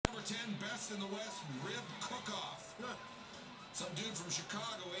10 best in the West rib cook-off. Some dude from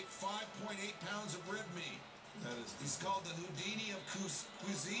Chicago ate 5.8 pounds of rib meat. He's called the Houdini of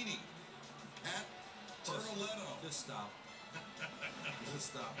cuisine. Pat Bertoletto. Just stop.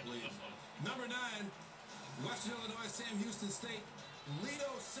 Just stop, please. Number 9, Western Illinois, Sam Houston State. Lito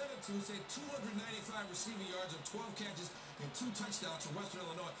Senatus had 295 receiving yards on 12 catches and 2 touchdowns for Western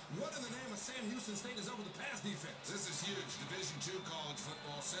Illinois. What in the name of Sam Houston State is up with the pass defense? This is huge. Division II college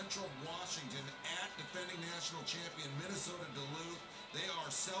football. Central Washington at defending national champion Minnesota Duluth. They are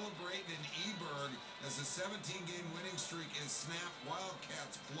celebrating in Eberg as the 17-game winning streak is snapped.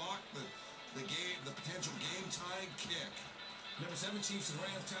 Wildcats block the potential game-tying kick. Number 7, Chiefs and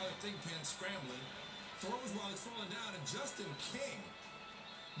Rams, Tyler Thigpen scrambling. Throws while he's falling down, and Justin King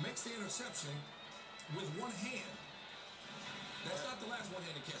makes the interception with one hand. That's not the last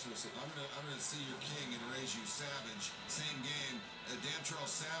one-handed catch we'll see. I'm gonna see your King and raise you Savage. Same game. Dantrell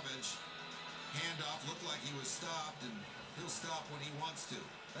Savage, handoff, looked like he was stopped, and he'll stop when he wants to.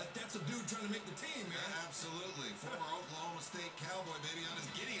 That's a dude trying to make the team, man. Absolutely. Former Oklahoma State Cowboy, baby, on his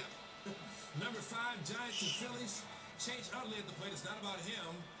giddy-up. Number 5, Giants and Phillies. Chase Utley at the plate. It's not about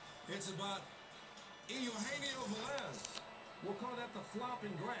him. It's about Eugenio Velez. We'll call that the flop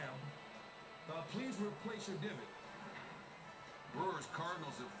and grab. Please replace your divot. Brewers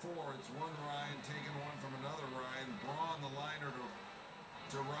Cardinals at 4. It's one Ryan taking one from another Ryan. Braun the liner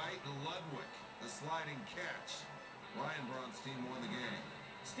to right, and Ludwig the sliding catch. Ryan Braun's team won the game.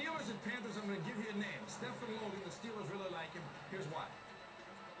 Steelers and Panthers, I'm going to give you a name. Stephen Logan, the Steelers really like him. Here's why.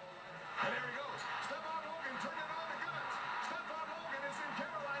 And there he goes. Stephon Logan turned it on to Goods. Stephon Logan is in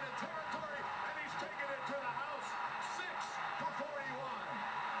Carolina territory, and he's taking it to the house. 6 for 41.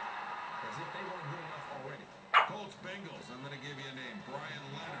 As if they weren't good enough already. Colts Bengals, I'm going to give you a name. Brian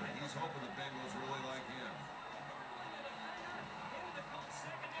Leonard. He's hoping the Bengals really like him.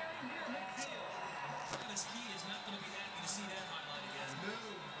 Travis Key is not going to be happy to see that highlight again. No,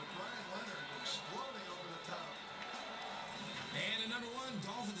 but Brian Leonard exploding over the top. And at number 1,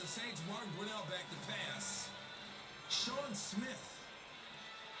 Dolphins and Saints. Mark Brunell back to pass. Sean Smith.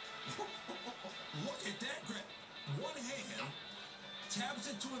 Look at that grip. One hand,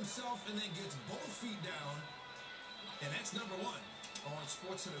 taps it to himself, and then gets both feet down. And that's number 1 on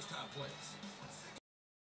SportsCenter's top plays.